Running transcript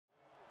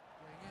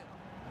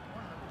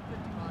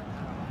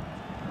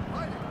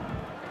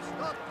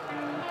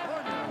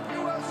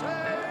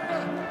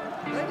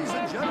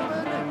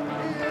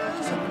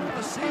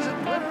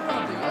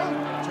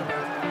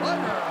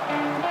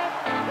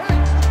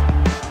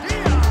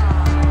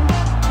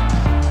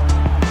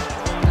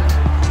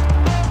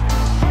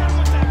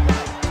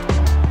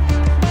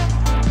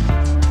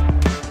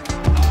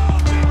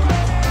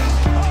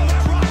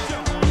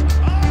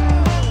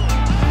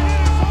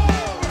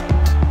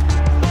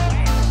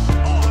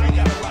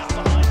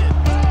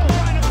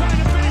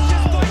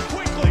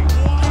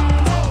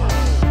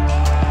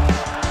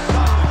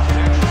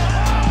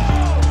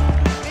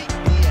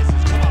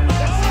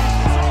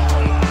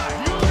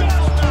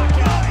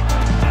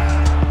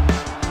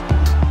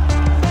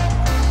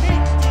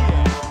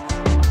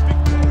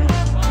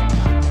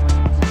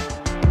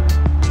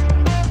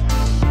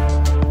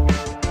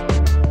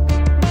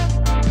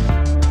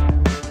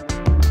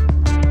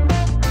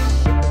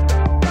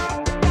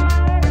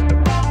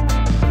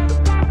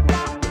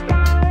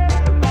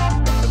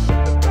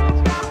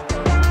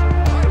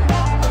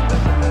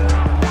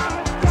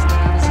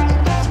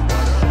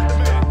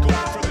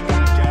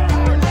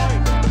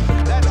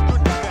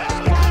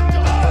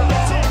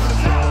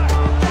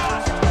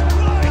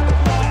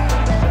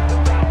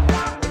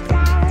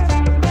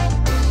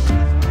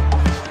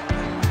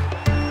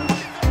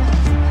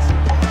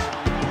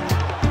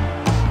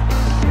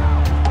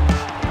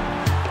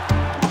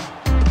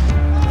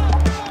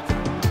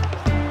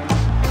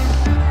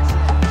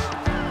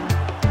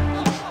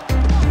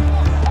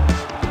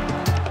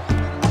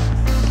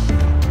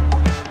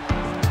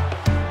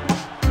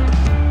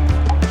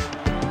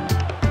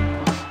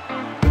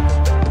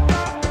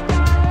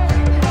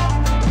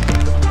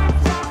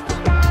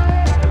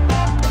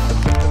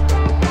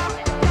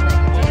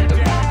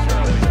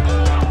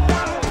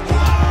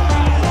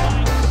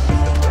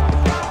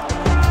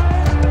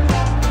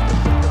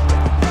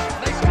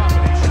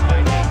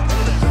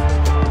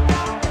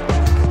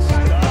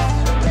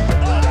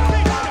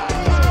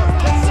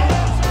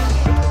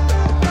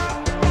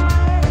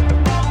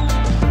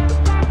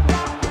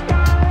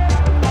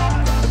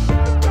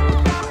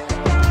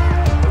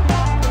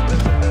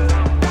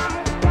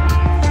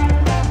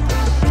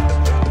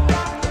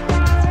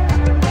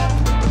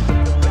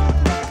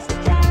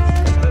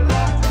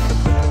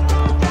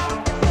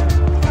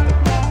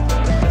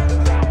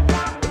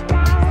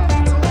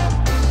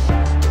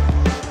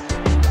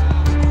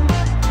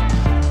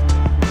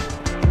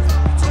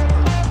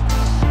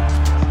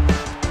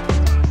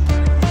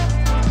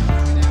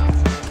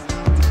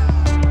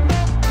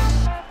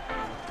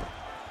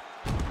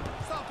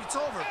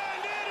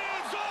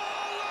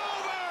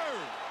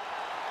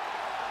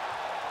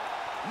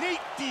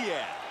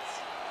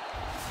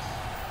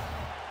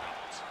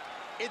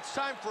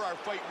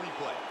fight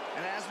replay.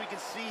 And as we can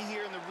see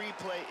here in the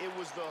replay, it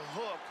was the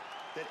hook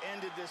that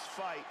ended this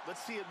fight.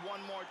 Let's see it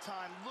one more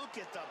time. Look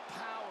at the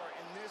power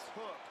in this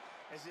hook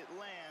as it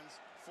lands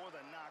for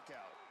the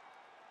knockout.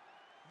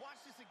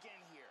 Watch this again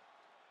here.